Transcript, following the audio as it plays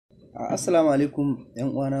Assalamu alaikum ‘yan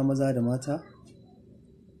uwana maza da mata.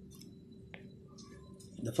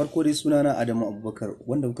 Da farko dai sunana Adamu Abubakar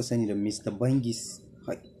wanda kuka sani da Mr Bangis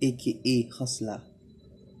aka Hustler.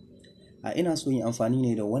 Ina so yin amfani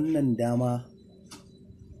ne da wannan dama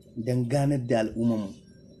don ganar da al'ummanmu,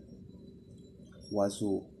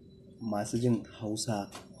 wato masu jin Hausa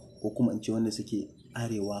ko kuma in ce wanda suke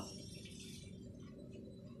arewa.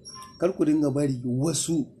 Kar ku dinga bari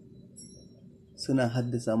wasu suna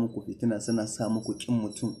haddasa muku fitina, suna sa muku kin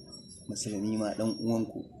mutum musulmi ma dan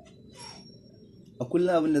uwanku. A kullum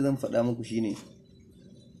abin da zan faɗa muku shine,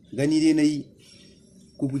 gani dai nayi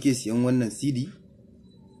ku kuke siyan wannan CD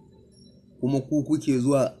kuma ku kuke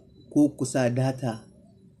zuwa ko ku sa data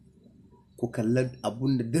ku kalla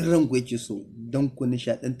abun da duk ranku yake so don ku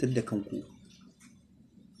nishaɗantar da kanku.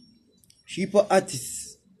 Shi fa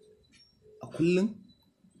artist a kullum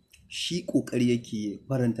shi ƙoƙari yake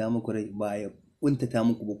faranta muku rai, ba ya ƙuntata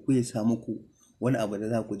muku ba, ku ya sa muku wani abu da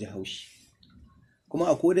za ku ji haushi. Kuma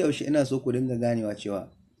a koda yaushe ina so ku dinga ganewa cewa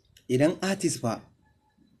idan artist fa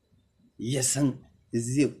ya san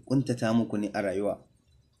zai ƙuntata muku ne a rayuwa,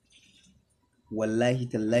 wallahi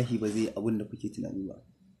tallahi ba zai abin da kuke tunani ba.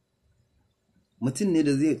 Mutum ne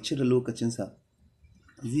da zai cire lokacinsa,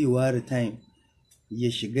 zai ware time ya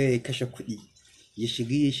shiga ya kashe kuɗi, ya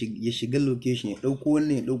shiga location, ya ɗauko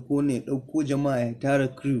wannan ya ɗauko wannan ya ɗauko jama'a, ya tara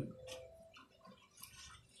crew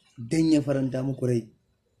don ya faranta muku rai.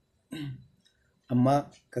 Amma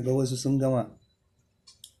kaga wasu sun gama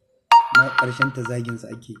na ƙarshen ta zaginsa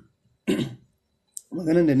ake.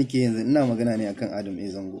 Maganar da nake yanzu ina magana ne akan Adam A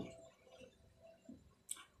Zango.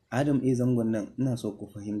 Adam A Zangon nan ina so ku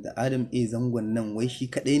fahimta, Adam A Zangon nan wai shi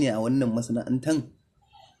kaɗai ne a wannan masana'antar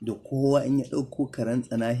da kowa in ya ɗauko karen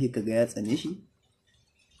tsana he kaga ya tsane shi?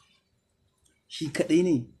 Shi kaɗai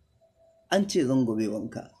ne? An ce Zango bai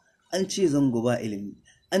wanka, an ce Zango ba ilimi,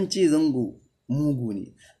 an ce Zango mugu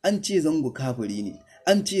ne, an ce Zango kafiri ne,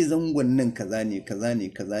 an ce Zangon nan kaza ne kaza ne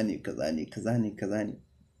kaza ne kaza ne kaza ne kaza ne.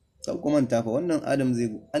 Sau kuma tafa wannan Adam zai,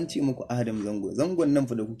 an ce muku Adam Zango, Zangon nan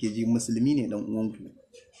fa da kuke ji musulmi ne dan uwanku.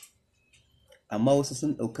 Amma wasu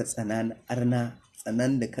sun ɗauka tsana na arna,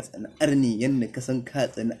 tsanan da ka tsana arni yadda ka san ka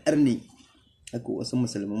tsana arni, haka wasu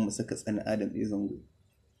musulman mu suka tsana Adam A Zango.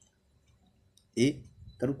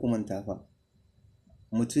 Kar ku manta fa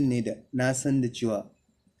mutum ne da na san da cewa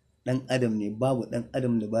ɗan adam ne, babu ɗan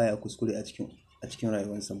adam da baya kuskure a cikin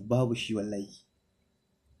rayuwarsa, babu shi wallahi.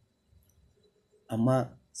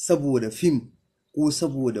 Amma saboda fim ko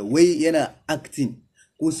saboda wai yana acting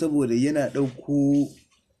ko saboda yana ɗauko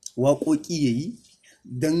waƙoƙi ya yi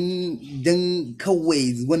don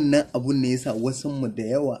kawai wannan abun ne yasa wasunmu da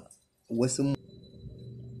yawa wasu.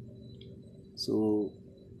 So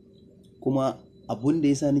kuma abun da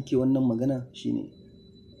yasa nake wannan magana shine,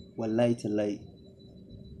 wallahi tallahi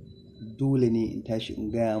dole ne in tashi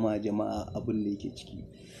in gaya ma jama'a abin da yake ciki.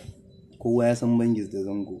 Kowa ya san Bangis da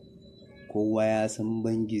Zango, kowa ya san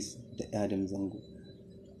Bangis da Adam Zango.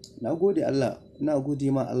 Na gode Allah, ina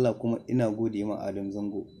gode ma Allah kuma ina gode ma Adam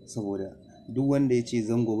Zango, saboda duk wanda ya ce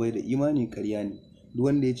Zango bai da imani ƙarya ne, duk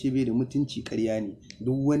wanda ya ce bai da mutunci ƙarya ne,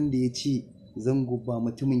 duk wanda ya ce Zango ba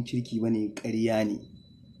mutumin kirki ba ne ƙarya ne.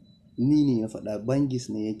 Ni ne na faɗa, Bangis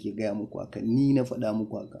ne yake gaya muku haka, ni na faɗa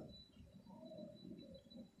muku haka.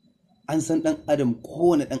 An san ɗan adam,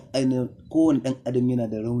 kowane ɗan adam yana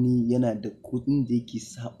da rauni, yana da kuɗin da yake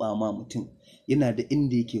saba ma mutum, yana da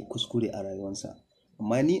inda yake kuskure a rayuwarsa.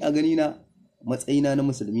 Amma ni a gani na matsayina na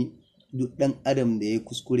musulmi, duk ɗan adam da ya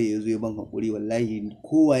kuskure ya zo ya ban haƙuri, wallahi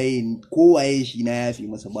kowaye shi na yafi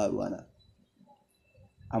masa ba ruwana.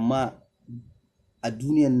 Amma a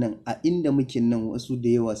duniyan nan, a inda muke nan, wasu da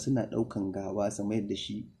yawa suna ɗaukan gaba su mayar da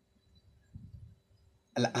shi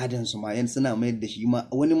al'adansu ma, yan suna mayar da shi ma,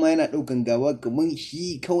 wani ma yana ɗaukan gaba kamar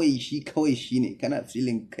shi kawai shi ne. Kana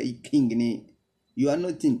feeling kai king ne, you are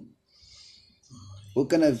nothing. Ko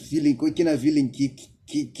kana feeling ko kina feeling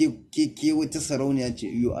ke wata sarauniya ce,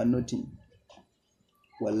 you are nothing.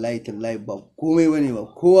 Wallahi tallahi ba komai bane, ba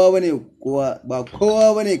kowa bane, ba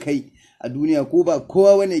kowa bane kai a duniya, ko ba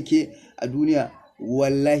kowa bane ke a duniya.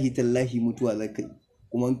 Wallahi tallahi mutuwa za ka yi,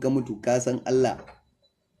 kuma in ka mutu ka san Allah,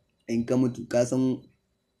 in ka mutu ka san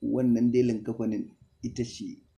wannan delin kafanin ita ce